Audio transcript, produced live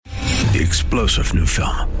The explosive new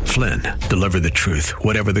film, Flynn, deliver the truth,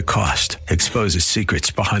 whatever the cost, exposes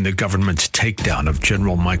secrets behind the government's takedown of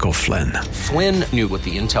General Michael Flynn. Flynn knew what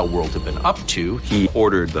the intel world had been up to. He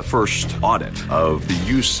ordered the first audit of the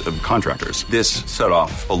use of contractors. This set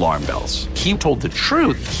off alarm bells. He told the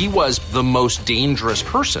truth. He was the most dangerous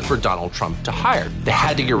person for Donald Trump to hire. They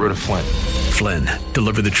had to get rid of Flynn. Flynn,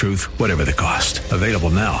 deliver the truth, whatever the cost. Available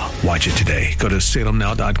now. Watch it today. Go to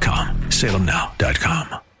salemnow.com.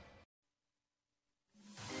 salemnow.com.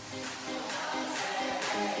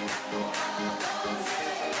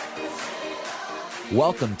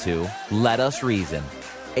 Welcome to Let Us Reason,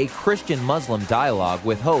 a Christian-Muslim dialogue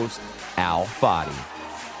with host Al Fadi.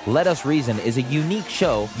 Let Us Reason is a unique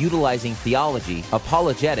show utilizing theology,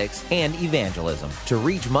 apologetics, and evangelism to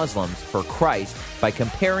reach Muslims for Christ by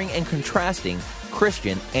comparing and contrasting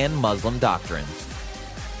Christian and Muslim doctrines.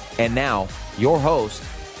 And now, your host,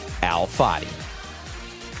 Al Fadi.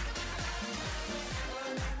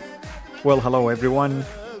 Well, hello everyone.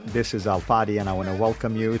 This is Al Fadi, and I want to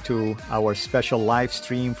welcome you to our special live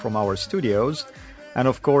stream from our studios. And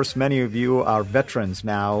of course, many of you are veterans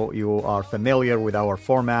now. You are familiar with our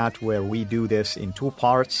format where we do this in two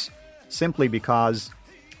parts, simply because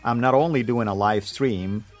I'm not only doing a live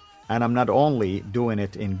stream, and I'm not only doing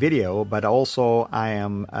it in video, but also I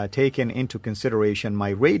am taking into consideration my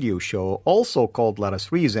radio show, also called Let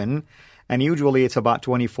Us Reason. And usually it's about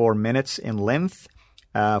 24 minutes in length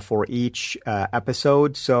for each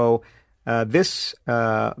episode. So this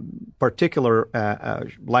particular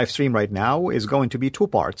live stream right now is going to be two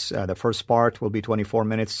parts. The first part will be 24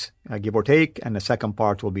 minutes, give or take, and the second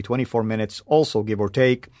part will be 24 minutes, also give or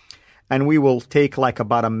take. And we will take like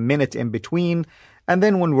about a minute in between. And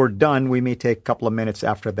then when we're done, we may take a couple of minutes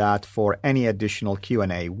after that for any additional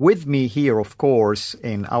Q&A. With me here, of course,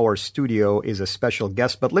 in our studio is a special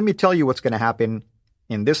guest. But let me tell you what's going to happen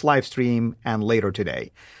in this live stream and later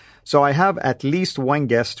today. So I have at least one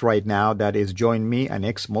guest right now that is joining me, an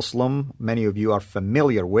ex-Muslim. Many of you are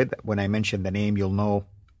familiar with. When I mention the name, you'll know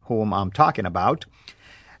whom I'm talking about.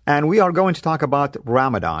 And we are going to talk about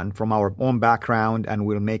Ramadan from our own background, and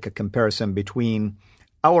we'll make a comparison between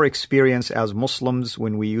our experience as Muslims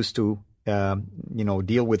when we used to,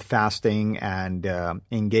 deal with fasting and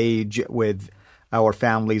engage with our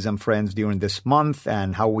families and friends during this month,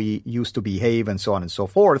 and how we used to behave and so on and so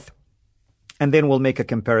forth. And then we'll make a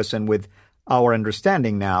comparison with our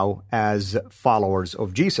understanding now as followers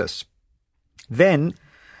of Jesus. Then,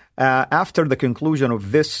 after the conclusion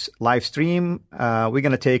of this live stream, we're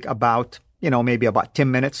going to take about, maybe about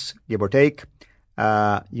 10 minutes, give or take.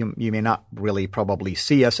 You may not really probably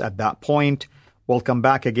see us at that point. We'll come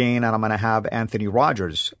back again, and I'm going to have Anthony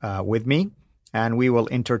Rogers with me. And we will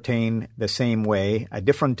entertain the same way, a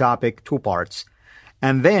different topic, two parts.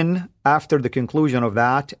 And then, after the conclusion of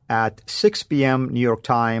that, at 6 p.m. New York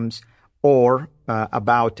Times, or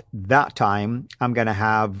about that time, I'm going to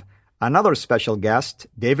have another special guest,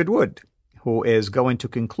 David Wood, who is going to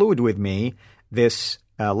conclude with me this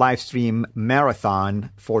live stream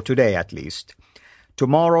marathon for today, at least.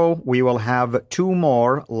 Tomorrow, we will have two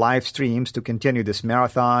more live streams to continue this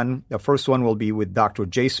marathon. The first one will be with Dr.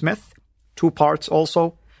 Jay Smith, two parts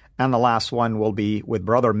also. And the last one will be with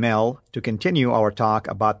Brother Mel to continue our talk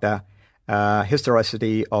about the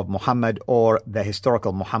historicity of Muhammad, or the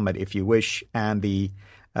historical Muhammad, if you wish, and the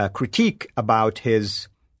critique about his,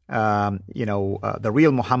 the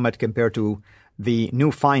real Muhammad compared to the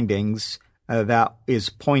new findings that is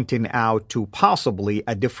pointing out to possibly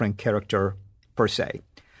a different character per se.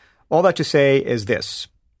 All that to say is this.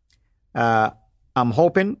 I'm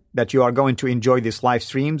hoping that you are going to enjoy these live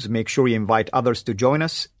streams. Make sure you invite others to join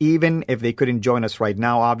us. Even if they couldn't join us right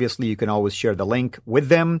now, obviously, you can always share the link with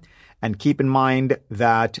them. And keep in mind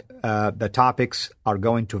that the topics are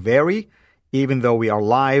going to vary. Even though we are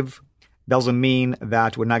live, doesn't mean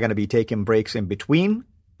that we're not going to be taking breaks in between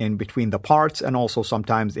the parts, and also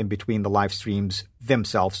sometimes in between the live streams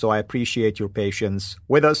themselves. So I appreciate your patience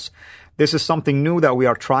with us. This is something new that we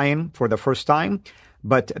are trying for the first time.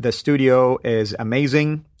 But the studio is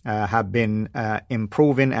amazing, have been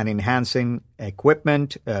improving and enhancing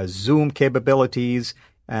equipment, Zoom capabilities,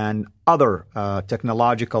 and other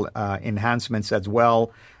technological enhancements as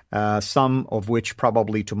well, some of which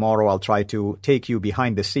probably tomorrow I'll try to take you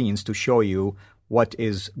behind the scenes to show you what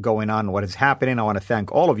is going on, what is happening. I want to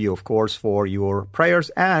thank all of you, of course, for your prayers,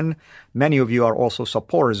 and many of you are also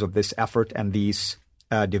supporters of this effort and these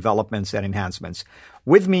developments and enhancements.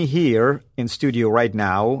 With me here in studio right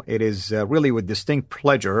now, it is really with distinct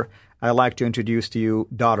pleasure I'd like to introduce to you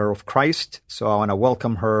Daughter of Christ. So I want to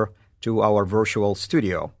welcome her to our virtual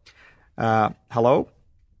studio. Hello?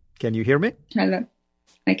 Can you hear me? Hello.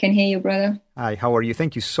 I can hear you, brother. Hi, how are you?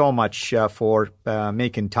 Thank you so much for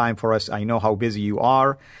making time for us. I know how busy you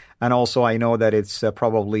are. And also, I know that it's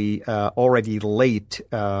probably already late,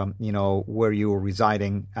 where you're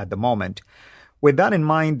residing at the moment. With that in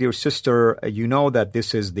mind, dear sister, you know that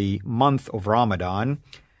this is the month of Ramadan.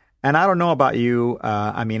 And I don't know about you.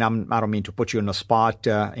 I don't mean to put you on the spot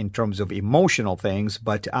in terms of emotional things,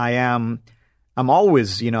 but I'm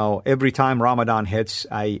always, every time Ramadan hits,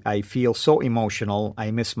 I feel so emotional.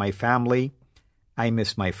 I miss my family. I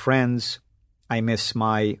miss my friends. I miss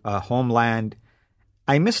my homeland.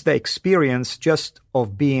 I miss the experience just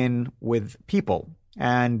of being with people.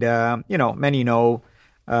 And, many know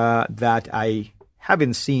that I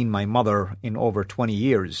haven't seen my mother in over 20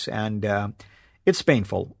 years, and it's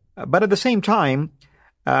painful. But at the same time,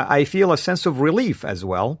 I feel a sense of relief as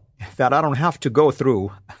well, that I don't have to go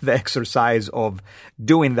through the exercise of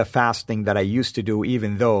doing the fasting that I used to do,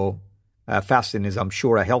 even though fasting is, I'm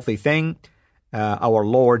sure, a healthy thing. Our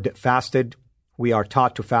Lord fasted. We are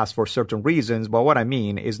taught to fast for certain reasons, but what I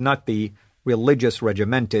mean is not the religious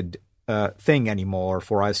regimented thing anymore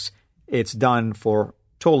for us. It's done for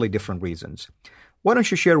totally different reasons. Why don't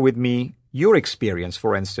you share with me your experience,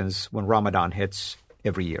 for instance, when Ramadan hits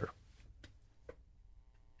every year?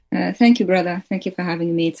 Thank you, brother. Thank you for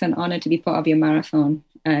having me. It's an honor to be part of your marathon,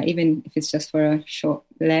 even if it's just for a short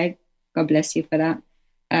leg. God bless you for that.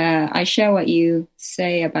 I share what you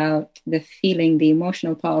say about the feeling, the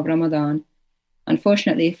emotional part of Ramadan.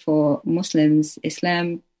 Unfortunately for Muslims,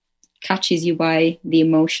 Islam catches you by the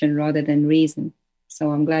emotion rather than reason.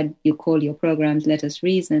 So I'm glad you call your programs Let Us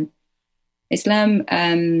Reason. Islam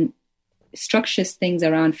structures things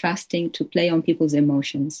around fasting to play on people's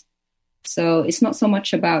emotions. So it's not so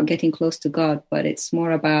much about getting close to God, but it's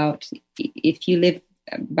more about, if you live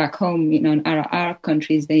back home, in Arab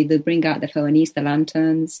countries, they bring out the Fawanista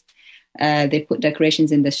lanterns. They put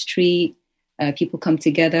decorations in the street. People come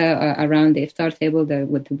together around the iftar table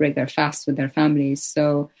to break their fast with their families.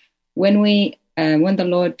 So when the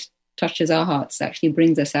Lord touches our hearts, actually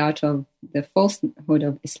brings us out of the falsehood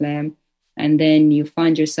of Islam, and then you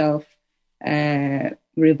find yourself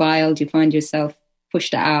reviled, you find yourself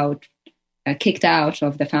pushed out, kicked out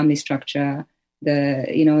of the family structure,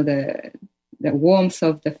 the warmth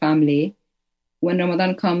of the family. When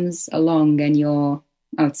Ramadan comes along and you're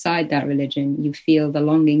outside that religion, you feel the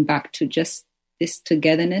longing back to just this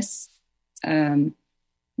togetherness that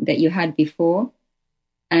you had before.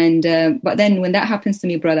 And but then when that happens to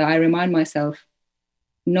me, brother, I remind myself,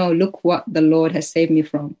 no, look what the Lord has saved me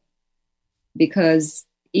from. Because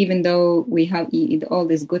even though we have all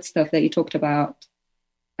this good stuff that you talked about,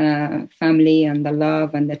 family and the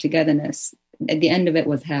love and the togetherness, at the end of it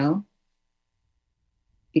was hell,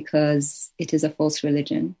 because it is a false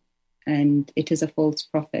religion and it is a false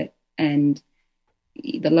prophet, and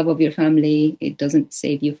the love of your family, it doesn't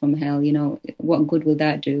save you from hell. What good will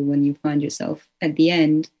that do when you find yourself at the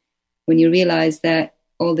end, when you realize that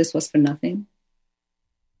all this was for nothing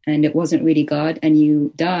and it wasn't really God, and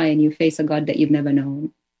you die and you face a God that you've never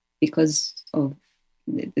known because of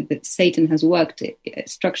that Satan has worked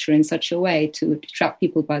structure in such a way to trap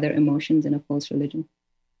people by their emotions in a false religion.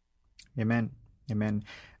 Amen. Amen.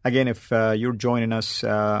 Again, if you're joining us,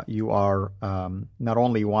 you are not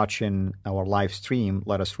only watching our live stream,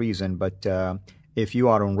 Let Us Reason, but if you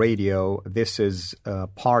are on radio, this is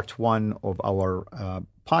part one of our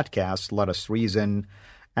podcast, Let Us Reason.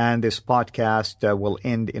 And this podcast will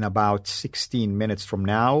end in about 16 minutes from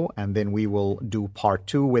now. And then we will do part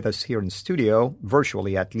two with us here in studio,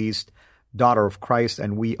 virtually at least, Daughter of Christ.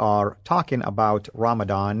 And we are talking about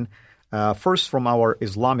Ramadan, first from our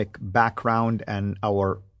Islamic background and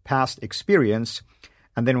our past experience.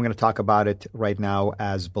 And then we're going to talk about it right now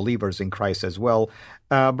as believers in Christ as well.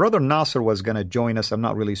 Brother Nasser was going to join us. I'm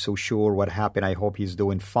not really so sure what happened. I hope he's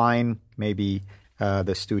doing fine. Maybe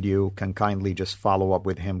the studio can kindly just follow up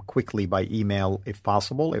with him quickly by email if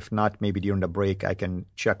possible. If not, maybe during the break I can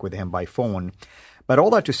check with him by phone. But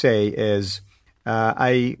all that to say is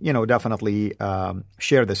I definitely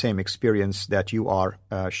share the same experience that you are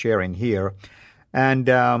sharing here. And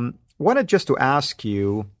wanted just to ask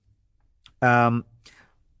you,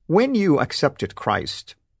 when you accepted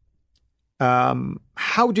Christ,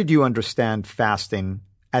 how did you understand fasting,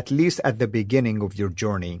 at least at the beginning of your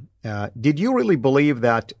journey? Did you really believe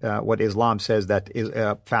that what Islam says, that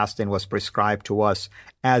fasting was prescribed to us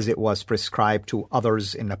as it was prescribed to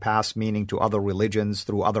others in the past, meaning to other religions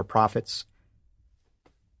through other prophets?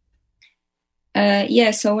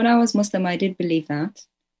 Yeah, so when I was Muslim, I did believe that.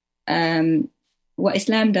 What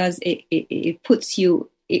Islam does, it puts you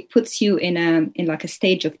it puts you in like a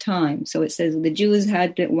stage of time. So it says the Jews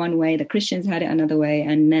had it one way, the Christians had it another way,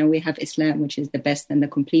 and now we have Islam, which is the best and the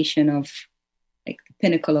completion of, like, the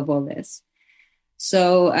pinnacle of all this.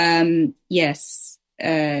 So yes,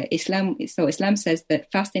 Islam. So Islam says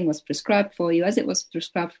that fasting was prescribed for you as it was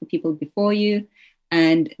prescribed for people before you,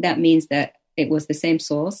 and that means that it was the same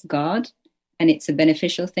source, God, and it's a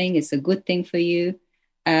beneficial thing. It's a good thing for you.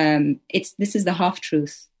 This is the half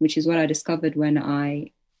truth, which is what I discovered when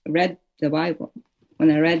I read the Bible,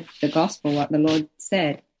 when I read the gospel, what the Lord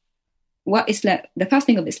said. What Islam, the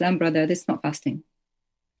fasting of Islam, brother, this is not fasting.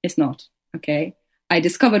 It's not, okay? I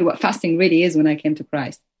discovered what fasting really is when I came to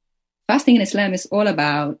Christ. Fasting in Islam is all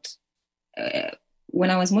about,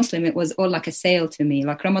 when I was Muslim, it was all like a sale to me.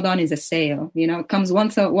 Like Ramadan is a sale, you know, it comes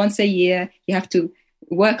once a year. You have to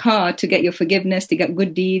work hard to get your forgiveness, to get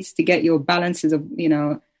good deeds, to get your balances of, you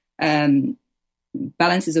know,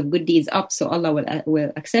 balances of good deeds up, so Allah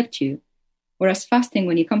will accept you. Whereas fasting,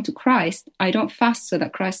 when you come to Christ, I don't fast so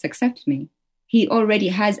that Christ accepts me. He already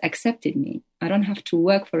has accepted me. I don't have to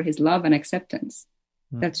work for his love and acceptance.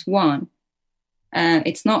 That's one.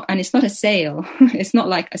 It's not a sale. It's not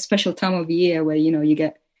like a special time of year where, you know, you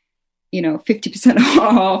get, you know, 50%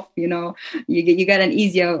 off, you know, you get an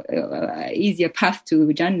easier path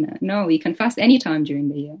to Jannah. No, you can fast anytime during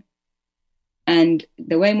the year. And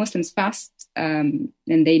the way Muslims fast, and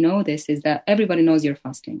they know this, is that everybody knows you're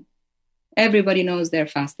fasting. Everybody knows they're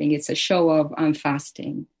fasting. It's a show of, I'm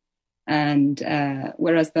fasting. And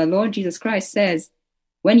whereas the Lord Jesus Christ says,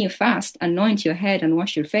 when you fast, anoint your head and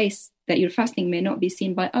wash your face, that your fasting may not be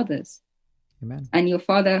seen by others. Amen. And your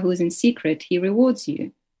Father who is in secret, he rewards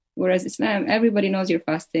you. Whereas Islam, everybody knows you're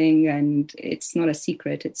fasting, and it's not a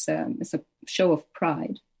secret. It's a show of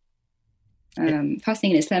pride.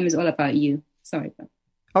 Fasting in Islam is all about you. Sorry, but.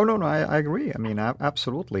 Oh, no, I agree. I mean,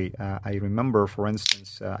 absolutely. I remember, for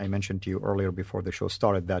instance, I mentioned to you earlier before the show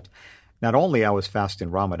started that not only I was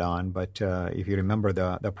fasting Ramadan, but if you remember,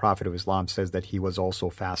 the Prophet of Islam says that he was also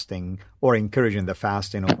fasting or encouraging the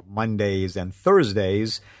fasting on Mondays and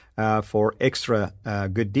Thursdays for extra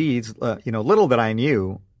good deeds. Little that I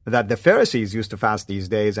knew that the Pharisees used to fast these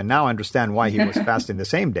days, and now I understand why he was fasting the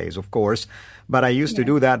same days, of course. But I used to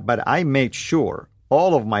do that, but I made sure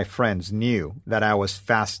all of my friends knew that I was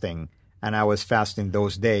fasting, and I was fasting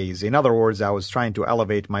those days. In other words, I was trying to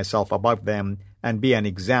elevate myself above them and be an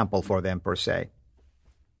example for them, per se.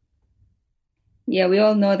 Yeah, we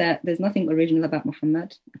all know that there's nothing original about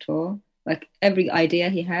Muhammad at all. Like, every idea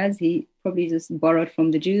he has, he probably just borrowed from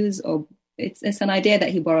the Jews, or it's an idea that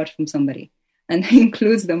he borrowed from somebody. And that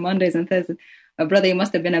includes the Mondays and Thursdays. Brother, you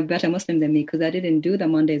must have been a better Muslim than me, because I didn't do the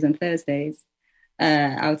Mondays and Thursdays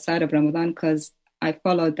outside of Ramadan, because I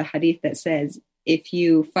followed the hadith that says, if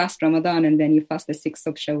you fast Ramadan and then you fast the 6th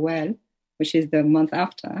of Shawwal, which is the month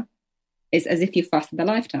after, it's as if you fasted a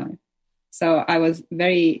lifetime. So I was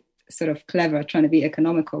very sort of clever, trying to be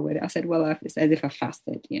economical with it. I said, well, it's as if I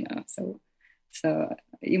fasted, you know. So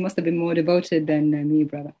you must have been more devoted than me,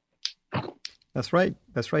 brother. That's right.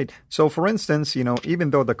 That's right. So, for instance, you know,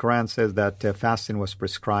 even though the Quran says that fasting was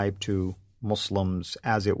prescribed to Muslims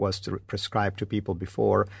as it was prescribed to people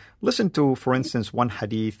before, listen to, for instance, one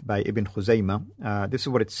hadith by Ibn Khuzaymah. This is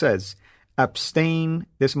what it says. Abstain,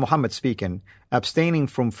 this is Muhammad speaking, abstaining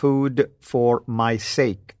from food for my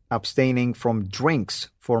sake, abstaining from drinks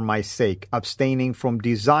for my sake, abstaining from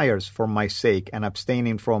desires for my sake, and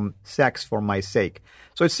abstaining from sex for my sake.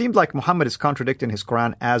 So it seems like Muhammad is contradicting his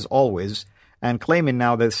Quran as always, and claiming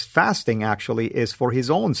now this fasting actually is for his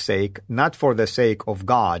own sake, not for the sake of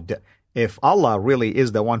God. If Allah really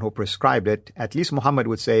is the one who prescribed it, at least Muhammad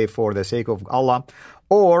would say for the sake of Allah,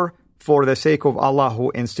 or for the sake of Allah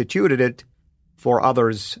who instituted it for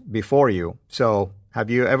others before you. So have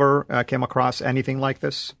you ever came across anything like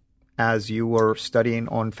this as you were studying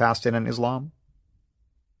on fasting in Islam?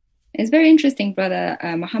 It's very interesting, brother.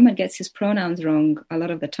 Muhammad gets his pronouns wrong a lot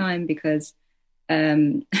of the time because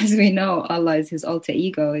as we know, Allah is his alter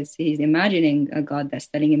ego. He's imagining a God that's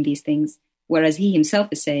telling him these things, whereas he himself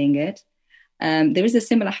is saying it. There is a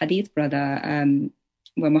similar hadith, brother,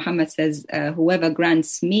 where Muhammad says, whoever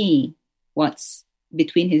grants me what's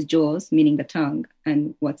between his jaws, meaning the tongue,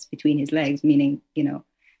 and what's between his legs, meaning, you know,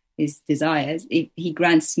 his desires, if he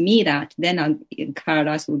grants me that, then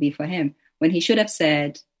paradise will be for him. When he should have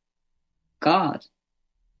said God.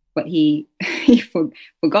 But he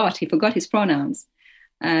forgot his pronouns.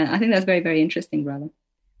 I think that's very, very interesting, brother.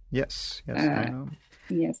 Yes, I know.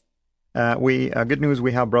 Yes. Good news,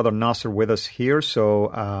 we have Brother Nasser with us here. So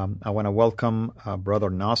I want to welcome Brother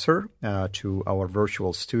Nasser to our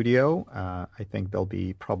virtual studio. I think there'll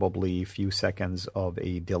be probably a few seconds of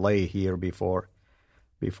a delay here before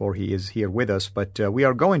before he is here with us. But we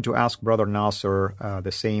are going to ask Brother Nasser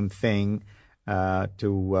the same thing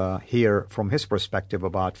to hear from his perspective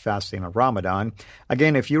about fasting and Ramadan.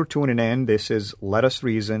 Again, if you're tuning in, this is Let Us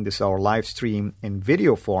Reason. This is our live stream in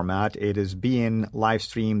video format. It is being live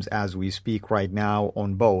streamed as we speak right now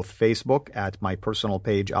on both Facebook at my personal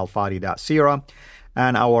page, alfadi.sira,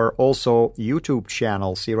 and our also YouTube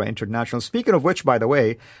channel, Sira International. Speaking of which, by the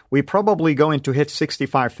way, we're probably going to hit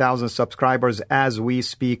 65,000 subscribers as we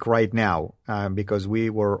speak right now, because we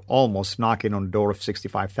were almost knocking on the door of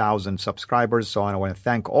 65,000 subscribers. So I want to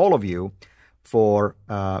thank all of you for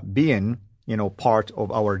being, part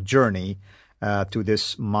of our journey to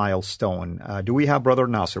this milestone. Do we have Brother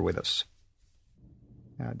Nasser with us?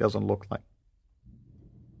 It doesn't look like.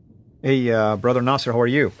 Hey, Brother Nasser, how are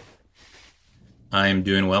you? I'm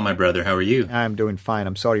doing well, my brother. How are you? I'm doing fine.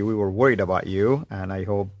 I'm sorry we were worried about you, and I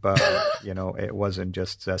hope, it wasn't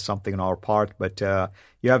just something on our part, but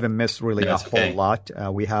you haven't missed really a whole lot.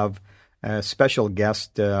 We have a special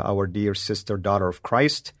guest, our dear sister, Daughter of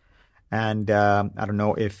Christ, and I don't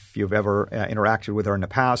know if you've ever interacted with her in the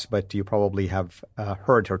past, but you probably have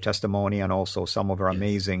heard her testimony and also some of her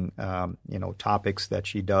amazing, topics that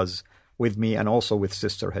she does with me and also with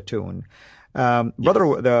Sister Hatun.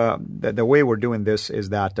 Brother, the way we're doing this is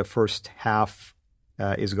that the first half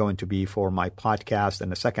is going to be for my podcast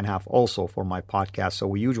and the second half also for my podcast. So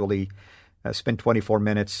we usually spend 24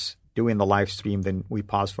 minutes doing the live stream, then we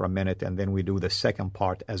pause for a minute, and then we do the second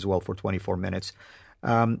part as well for 24 minutes.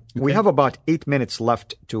 We have about 8 minutes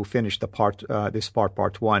left to finish the part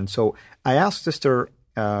one. So I asked Sister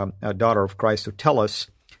Daughter of Christ to tell us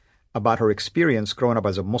about her experience growing up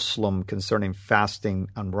as a Muslim concerning fasting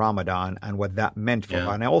and Ramadan and what that meant for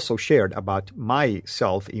her. And I also shared about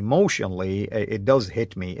myself emotionally. It does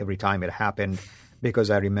hit me every time it happened because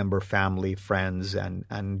I remember family, friends,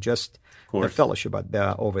 and just the fellowship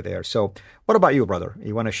over there. So what about you, brother?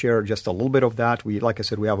 You want to share just a little bit of that? Like I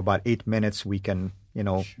said, we have about 8 minutes. We can,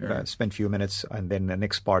 spend a few minutes, and then the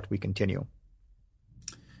next part we continue.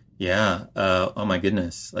 Yeah. Oh, my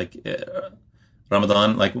goodness.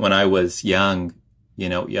 Ramadan, when I was young,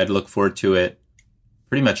 I'd look forward to it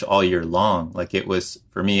pretty much all year long. It was,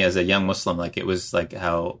 for me as a young Muslim, it was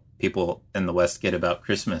how people in the West get about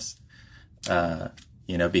Christmas,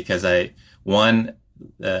 because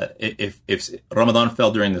if Ramadan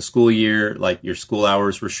fell during the school year, your school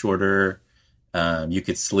hours were shorter, you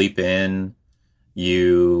could sleep in,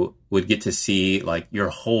 you would get to see your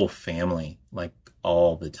whole family,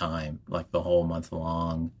 all the time, the whole month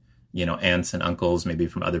long. Aunts and uncles maybe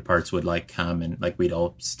from other parts would come and we'd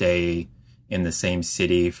all stay in the same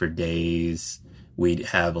city for days. We'd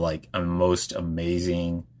have a most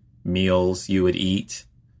amazing meals you would eat,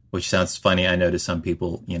 which sounds funny, I know, to some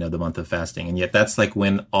people, the month of fasting. And yet that's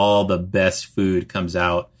when all the best food comes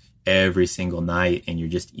out every single night, and you're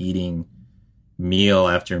just eating meal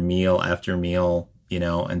after meal after meal,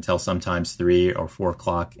 until sometimes 3 or 4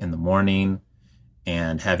 o'clock in the morning.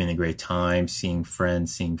 And having a great time, seeing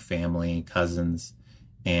friends, seeing family, cousins,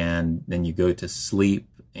 and then you go to sleep.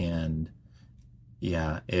 And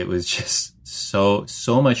it was just so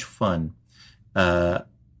much fun. When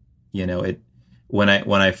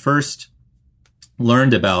I first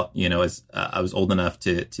learned about, as I was old enough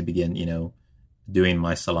to begin, doing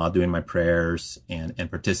my salah, doing my prayers, and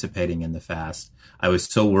participating in the fast, I was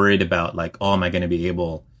so worried about am I going to be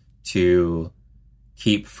able to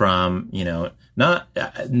keep from,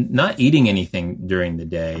 not eating anything during the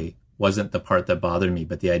day wasn't the part that bothered me,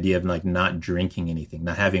 but the idea of not drinking anything,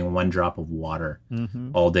 not having one drop of water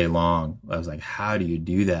all day long. I was how do you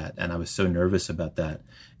do that? And I was so nervous about that.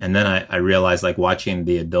 And then I realized watching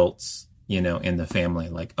the adults, in the family,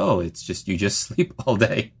 it's just, you just sleep all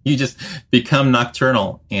day. You just become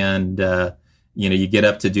nocturnal, and, you get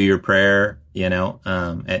up to do your prayer,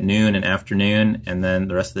 at noon and afternoon, and then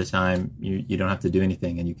the rest of the time you don't have to do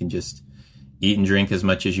anything, and you can just eat and drink as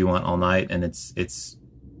much as you want all night, and it's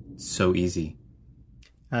so easy.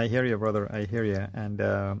 I hear you, brother. I hear you. And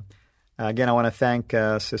again, I want to thank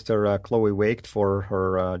Sister Chloe Waked for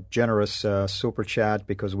her generous super chat,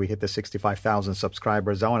 because we hit the 65,000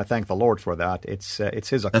 subscribers. I want to thank the Lord for that. It's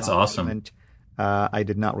His accomplishment. That's awesome. I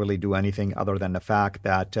did not really do anything other than the fact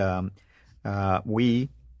that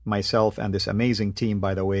myself and this amazing team,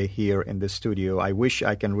 by the way, here in this studio, I wish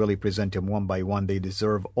I can really present them one by one. They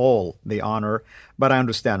deserve all the honor, but I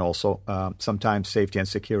understand also sometimes safety and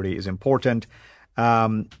security is important.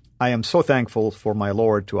 I am so thankful for my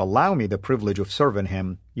Lord to allow me the privilege of serving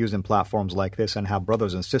Him using platforms like this and have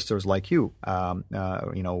brothers and sisters like you,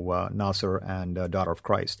 Nasser and Daughter of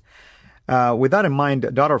Christ. With that in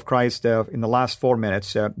mind, Daughter of Christ, in the last 4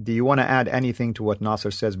 minutes, do you want to add anything to what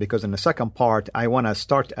Nasser says? Because in the second part, I want to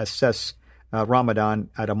start to assess Ramadan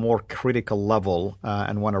at a more critical level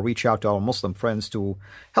and want to reach out to our Muslim friends to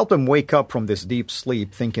help them wake up from this deep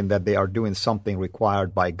sleep, thinking that they are doing something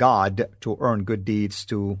required by God to earn good deeds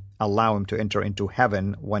to allow him to enter into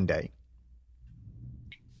heaven one day.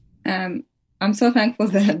 I'm so thankful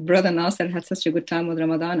that Brother Nasser had such a good time with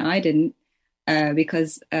Ramadan. I didn't,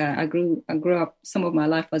 because I grew up, some of my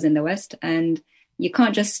life was in the West, and you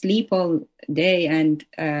can't just sleep all day and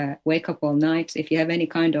wake up all night. If you have any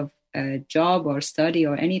kind of job or study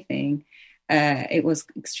or anything, it was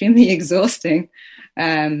extremely exhausting.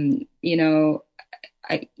 You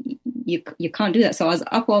can't do that. So I was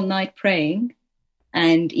up all night praying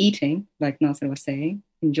and eating, like Nasser was saying,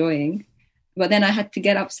 enjoying. But then I had to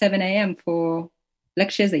get up 7 a.m. for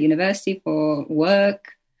lectures at university, for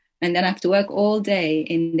work. And then I have to work all day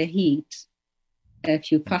in the heat.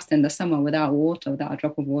 If you fast in the summer without water, without a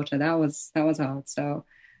drop of water, that was hard. So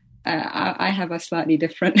I have a slightly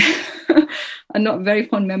different and not very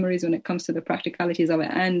fond memories when it comes to the practicalities of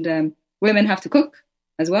it. And women have to cook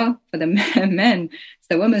as well for the men. It's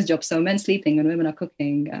the women's job. So men sleeping and women are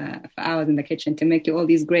cooking for hours in the kitchen to make you all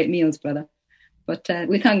these great meals, brother. But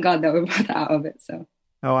we thank God that we brought out of it. So.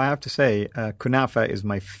 Oh, I have to say, kunafa is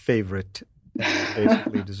my favorite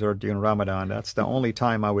basically dessert during Ramadan. That's the only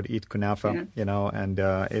time I would eat kunafa, and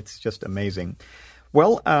it's just amazing.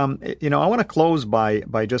 Well, I want to close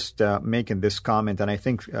by just making this comment, and I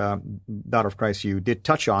think, Daughter of Christ, you did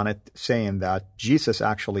touch on it, saying that Jesus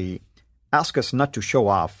actually asked us not to show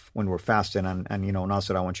off when we're fasting, and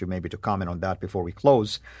Nasser, I want you maybe to comment on that before we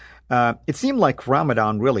close. It seemed like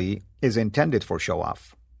Ramadan really is intended for show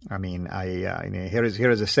off. I mean, here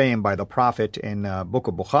is a saying by the Prophet in Book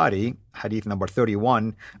of Bukhari, Hadith number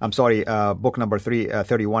 31. Book number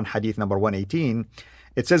 31, Hadith number 118.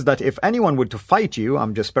 It says that if anyone were to fight you,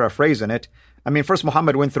 I'm just paraphrasing it. I mean, first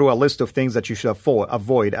Muhammad went through a list of things that you should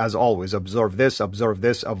avoid, as always. Observe this,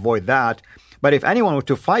 avoid that. But if anyone were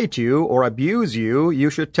to fight you or abuse you, you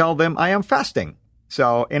should tell them, I am fasting.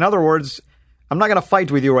 So, in other words, I'm not going to fight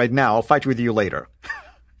with you right now. I'll fight with you later.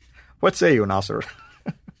 What say you, Nasser?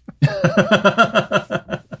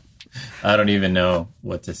 I don't even know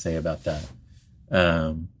what to say about that.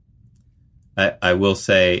 I will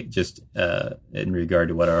say, just in regard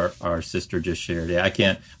to what our sister just shared, I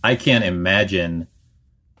can't imagine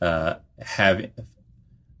having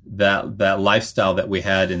that lifestyle that we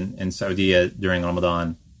had in Saudi during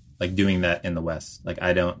Ramadan, like doing that in the West. Like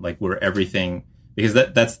I don't like we're everything, because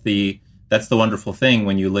that's the wonderful thing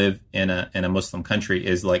when you live in a Muslim country,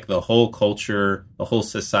 is like the whole culture, the whole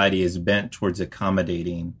society is bent towards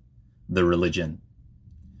accommodating the religion.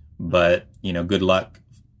 But, good luck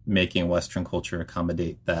making Western culture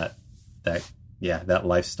accommodate that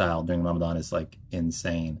lifestyle during Ramadan is like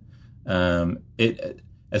insane.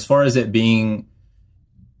 As far as it being,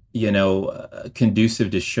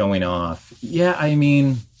 conducive to showing off. Yeah, I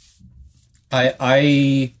mean,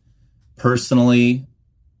 I personally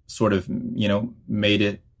sort of, made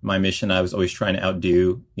it my mission. I was always trying to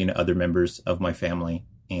outdo, other members of my family,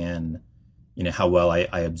 and, how well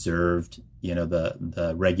I observed,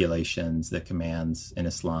 the regulations, the commands in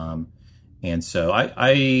Islam. And so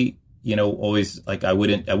I always, like, I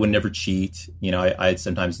would never cheat. I'd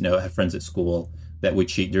sometimes have friends at school that would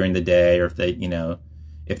cheat during the day, or if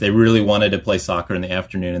they really wanted to play soccer in the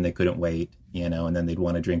afternoon and they couldn't wait, and then they'd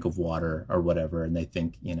want a drink of water or whatever. And they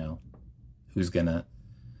think, who's gonna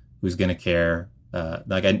care?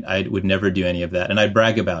 I would never do any of that. And I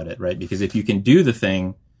brag about it, right? Because if you can do the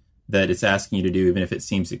thing that it's asking you to do, even if it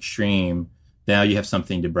seems extreme, now you have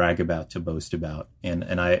something to brag about, to boast about.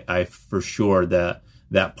 And I for sure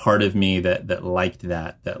that part of me that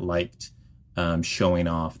liked showing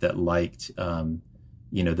off, that liked,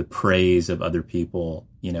 the praise of other people,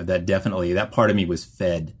 that part of me was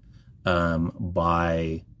fed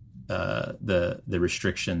by the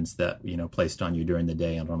restrictions that placed on you during the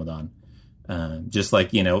day on Ramadan. Just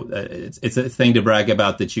like it's a thing to brag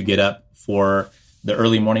about that you get up for the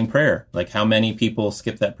early morning prayer. Like, how many people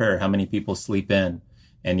skip that prayer? How many people sleep in?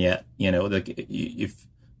 And yet, if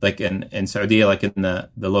like in Saudi, like in the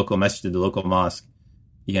local masjid, the local mosque,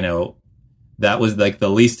 that was like the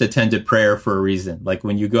least attended prayer for a reason. Like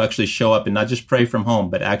when you go actually show up and not just pray from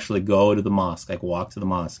home, but actually go to the mosque, like walk to the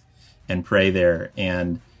mosque and pray there,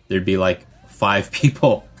 and there'd be like 5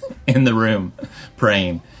 people in the room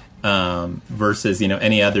praying. versus,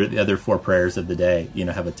 any other 4 prayers of the day,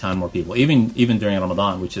 have a ton more people, even during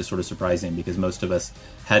Ramadan, which is sort of surprising because most of us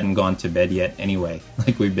hadn't gone to bed yet anyway.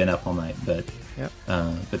 Like we've been up all night, but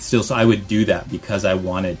still, so I would do that because I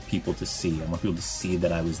wanted people to see. I want people to see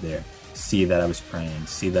that I was there, see that I was praying,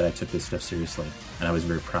 see that I took this stuff seriously, and I was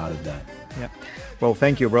very proud of that. Yeah. Well,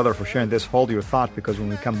 thank you, brother, for sharing this. Hold your thought, because when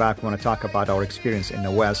we come back, we want to talk about our experience in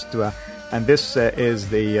the West. And this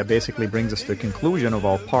basically brings us to the conclusion of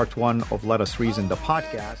our part 1 of Let Us Reason, the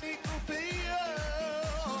podcast.